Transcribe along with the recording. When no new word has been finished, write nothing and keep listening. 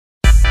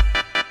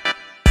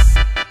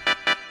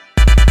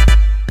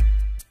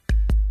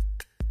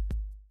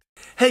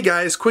Hey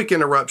guys, quick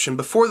interruption.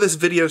 Before this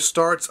video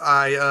starts,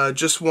 I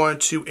just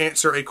want to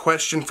answer a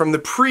question from the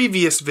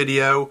previous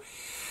video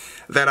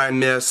that I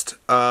missed.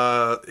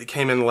 It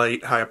came in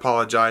late, I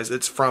apologize.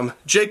 It's from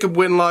Jacob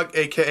Winlock,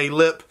 aka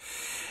Lip.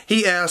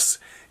 He asks,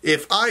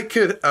 if I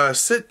could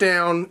sit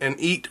down and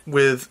eat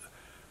with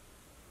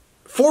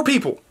 4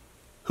 people,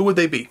 who would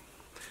they be?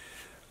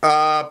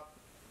 That's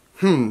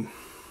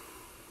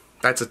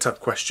a tough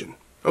question.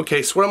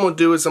 Okay, so what I'm going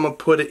to do is I'm going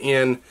to put it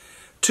in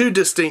 2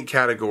 distinct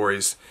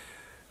categories.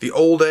 The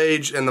old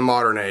age and the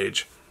modern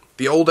age.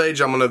 The old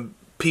age, I'm going to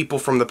people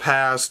from the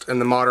past,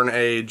 and the modern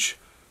age,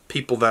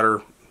 people that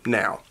are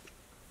now.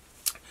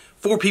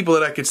 4 people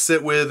that I could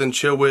sit with and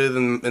chill with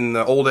in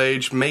the old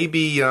age,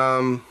 maybe,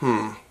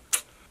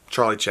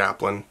 Charlie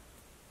Chaplin.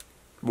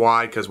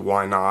 Why? Because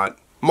why not?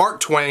 Mark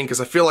Twain, because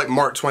I feel like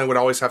Mark Twain would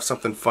always have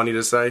something funny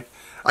to say.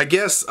 I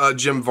guess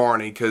Jim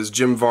Varney, because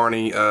Jim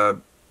Varney,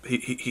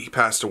 he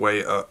passed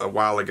away a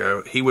while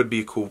ago. He would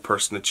be a cool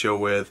person to chill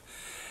with.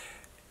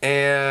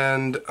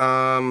 And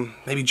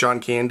maybe John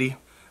Candy.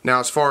 Now,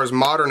 as far as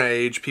modern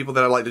age, people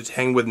that I like to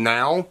hang with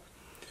now,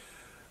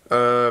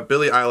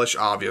 Billie Eilish,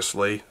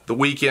 obviously. The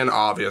Weeknd,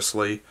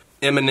 obviously.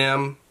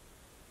 Eminem,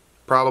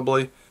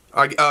 probably.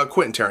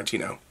 Quentin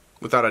Tarantino,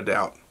 without a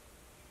doubt.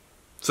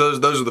 So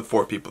those are the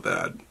 4 people that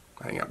I'd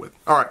hang out with.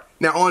 Alright,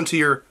 now on to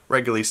your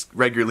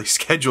regularly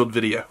scheduled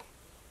video.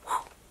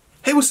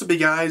 Hey, what's up, you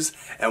guys,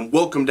 and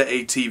welcome to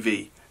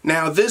ATV.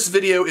 Now, this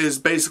video is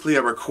basically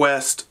a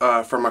request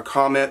from a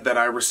comment that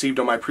I received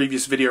on my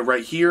previous video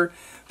right here.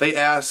 They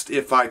asked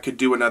if I could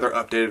do another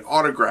updated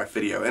autograph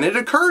video, and it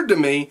occurred to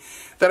me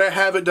that I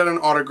haven't done an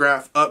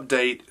autograph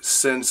update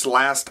since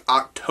last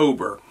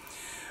October.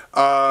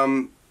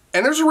 And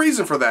there's a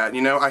reason for that.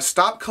 You know, I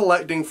stopped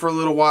collecting for a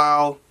little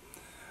while.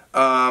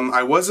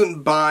 I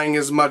wasn't buying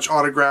as much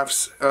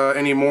autographs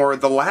anymore.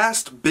 The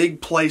last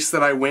big place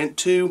that I went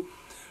to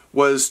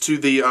was to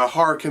the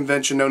horror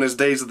convention known as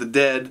Days of the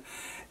Dead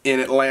in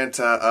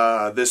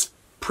Atlanta this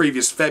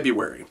previous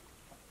February.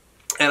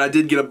 And I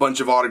did get a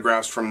bunch of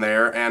autographs from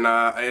there, and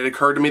it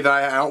occurred to me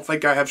that I don't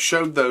think I have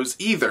showed those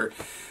either.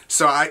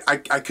 So I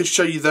could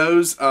show you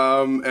those,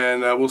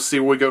 and we'll see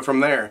where we go from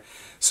there.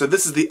 So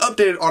this is the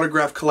updated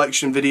autograph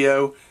collection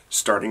video,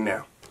 starting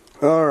now.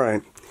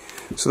 Alright,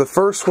 so the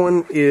first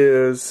one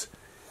is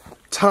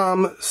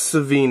Tom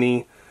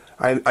Savini.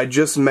 I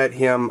just met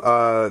him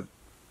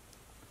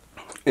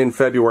in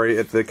February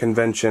at the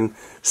convention.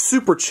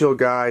 Super chill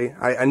guy.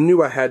 I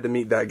knew I had to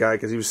meet that guy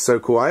because he was so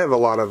cool. I have a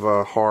lot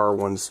of horror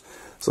ones,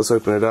 so let's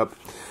open it up.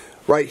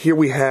 Right here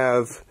we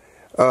have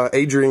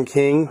Adrienne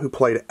King, who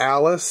played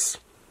Alice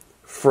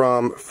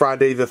from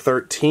Friday the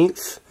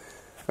 13th.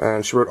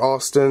 And she wrote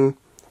Austin,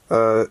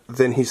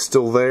 Then He's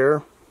Still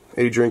There.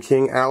 Adrienne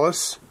King,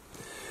 Alice.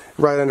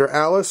 Right under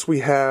Alice we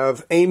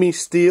have Amy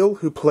Steele,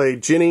 who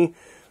played Jenny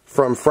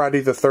from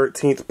Friday the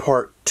 13th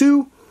Part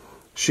 2.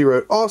 She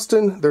wrote,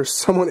 Austin, there's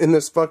someone in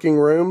this fucking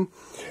room.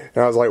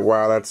 And I was like,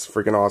 wow, that's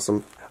freaking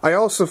awesome. I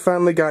also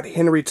finally got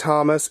Henry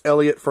Thomas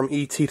Elliott from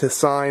E.T. to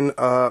sign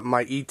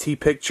my E.T.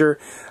 picture.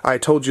 I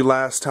told you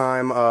last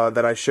time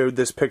that I showed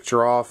this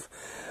picture off.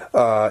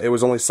 It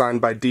was only signed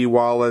by Dee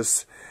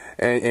Wallace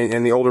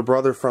and the older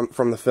brother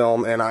from the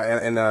film. And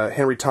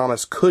Henry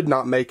Thomas could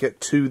not make it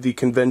to the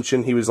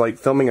convention. He was like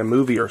filming a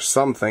movie or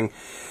something.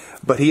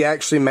 But he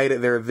actually made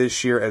it there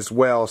this year as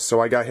well, so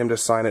I got him to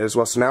sign it as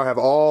well. So now I have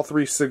all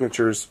 3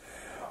 signatures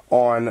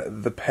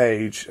on the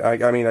page.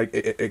 I mean,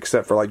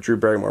 except for like Drew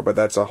Barrymore, but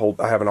that's a whole.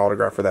 I have an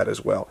autograph for that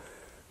as well.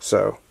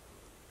 So,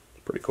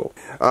 pretty cool.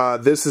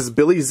 This is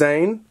Billy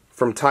Zane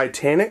from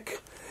Titanic.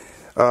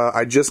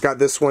 I just got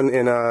this one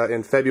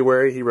in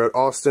February. He wrote,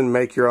 Austin,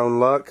 make your own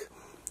luck.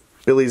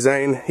 Billy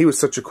Zane, he was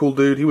such a cool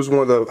dude. He was one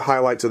of the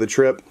highlights of the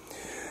trip.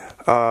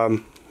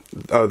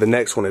 Oh, the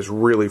next one is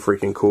really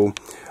freaking cool.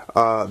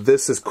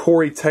 This is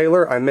Corey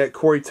Taylor. I met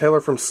Corey Taylor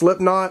from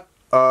Slipknot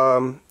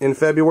in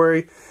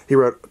February. He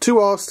wrote, to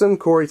Austin,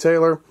 Corey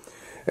Taylor.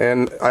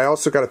 And I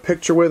also got a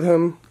picture with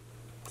him.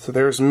 So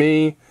there's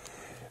me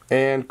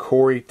and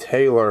Corey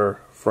Taylor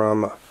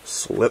from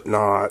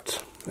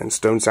Slipknot and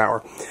Stone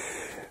Sour.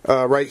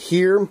 Right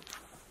here,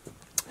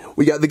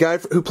 we got the guy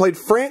who played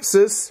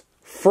Francis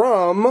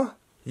from,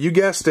 you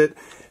guessed it,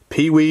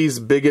 Pee-wee's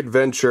Big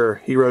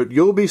Adventure. He wrote,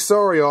 you'll be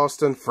sorry,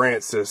 Austin,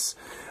 Francis.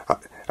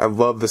 I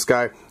love this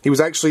guy. He was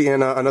actually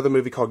in another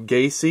movie called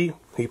Gacy.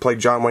 He played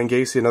John Wayne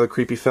Gacy, another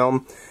creepy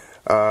film.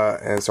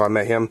 And so I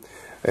met him.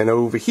 And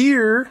over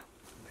here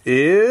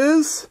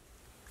is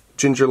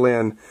Ginger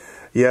Lynn.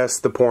 Yes,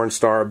 the porn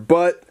star.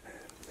 But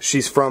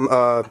she's from,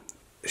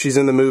 she's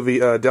in the movie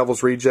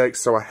Devil's Rejects,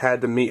 so I had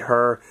to meet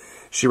her.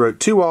 She wrote,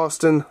 to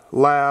Austin,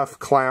 laugh,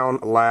 clown,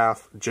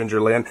 laugh, Ginger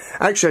Lynn.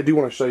 Actually, I do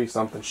want to show you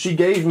something. She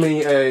gave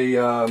me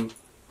a,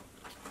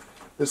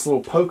 this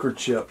little poker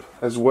chip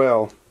as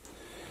well.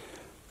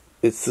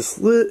 It's this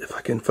if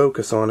I can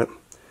focus on it.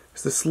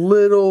 It's this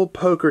little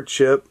poker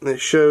chip. It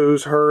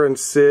shows her and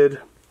Sid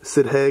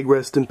Haig,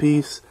 rest in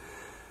peace,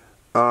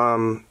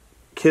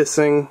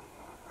 kissing.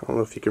 I don't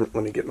know if you can,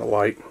 let me get in the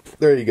light.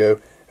 There you go.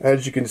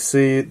 As you can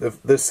see,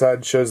 this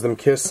side shows them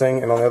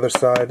kissing, and on the other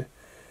side,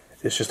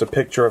 it's just a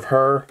picture of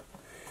her.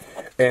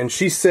 And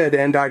she said,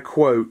 and I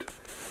quote,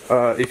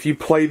 if you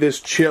play this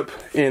chip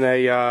in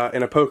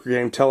a poker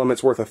game, tell them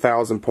it's worth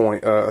 1,000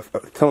 points.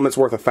 Tell them it's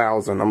worth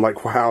 1,000. I'm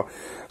like, wow.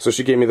 So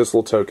she gave me this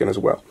little token as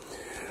well.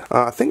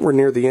 I think we're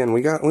near the end.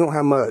 We don't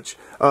have much.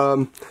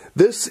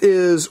 This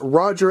is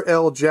Roger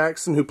L.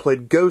 Jackson, who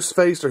played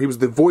Ghostface, or he was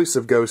the voice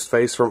of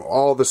Ghostface from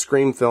all the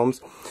Scream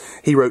films.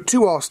 He wrote,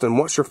 "To Austin,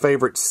 what's your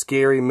favorite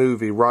scary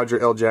movie?" Roger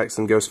L.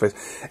 Jackson, Ghostface.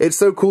 It's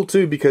so cool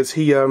too because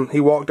he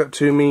walked up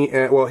to me,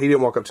 and well, he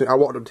didn't walk up to me. I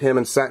walked up to him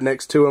and sat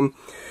next to him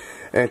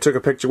and took a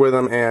picture with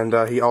him,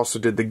 and he also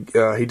did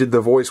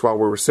the voice while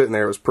we were sitting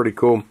there. It was pretty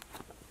cool.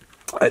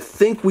 I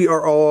think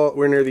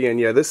we're near the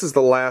end. Yeah, this is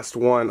the last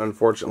one,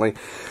 unfortunately.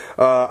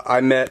 I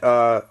met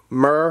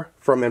Murr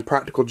from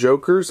Impractical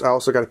Jokers. I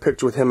also got a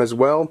picture with him as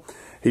well.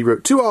 He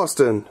wrote, "To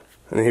Austin,"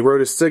 and he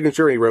wrote his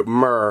signature, and he wrote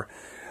Murr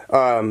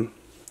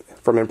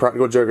from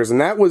Impractical Jokers. And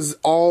that was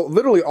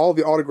literally all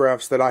the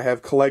autographs that I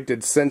have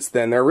collected since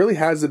then. There really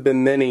hasn't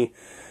been many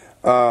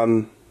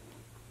to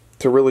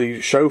really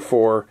show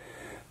for,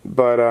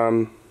 but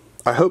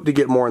I hope to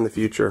get more in the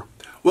future.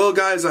 Well,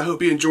 guys, I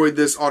hope you enjoyed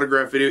this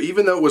autograph video.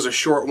 Even though it was a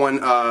short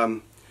one,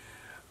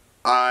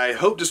 I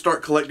hope to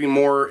start collecting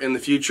more in the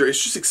future.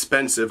 It's just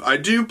expensive. I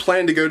do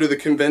plan to go to the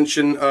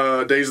convention,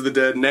 Days of the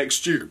Dead,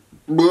 next year.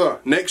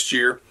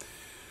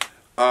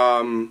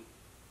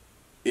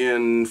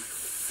 In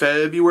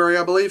February,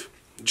 I believe.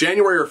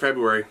 January or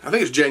February. I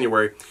think it's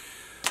January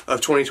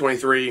of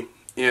 2023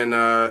 in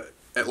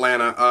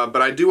Atlanta.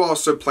 But I do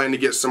also plan to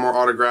get some more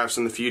autographs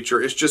in the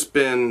future. It's just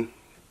been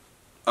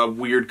a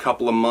weird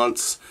couple of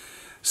months,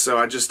 so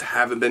I just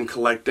haven't been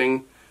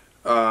collecting.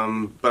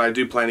 But I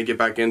do plan to get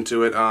back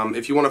into it.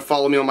 If you want to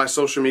follow me on my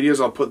social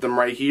medias, I'll put them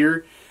right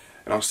here.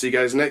 And I'll see you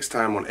guys next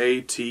time on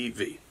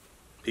ATV.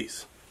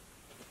 Peace.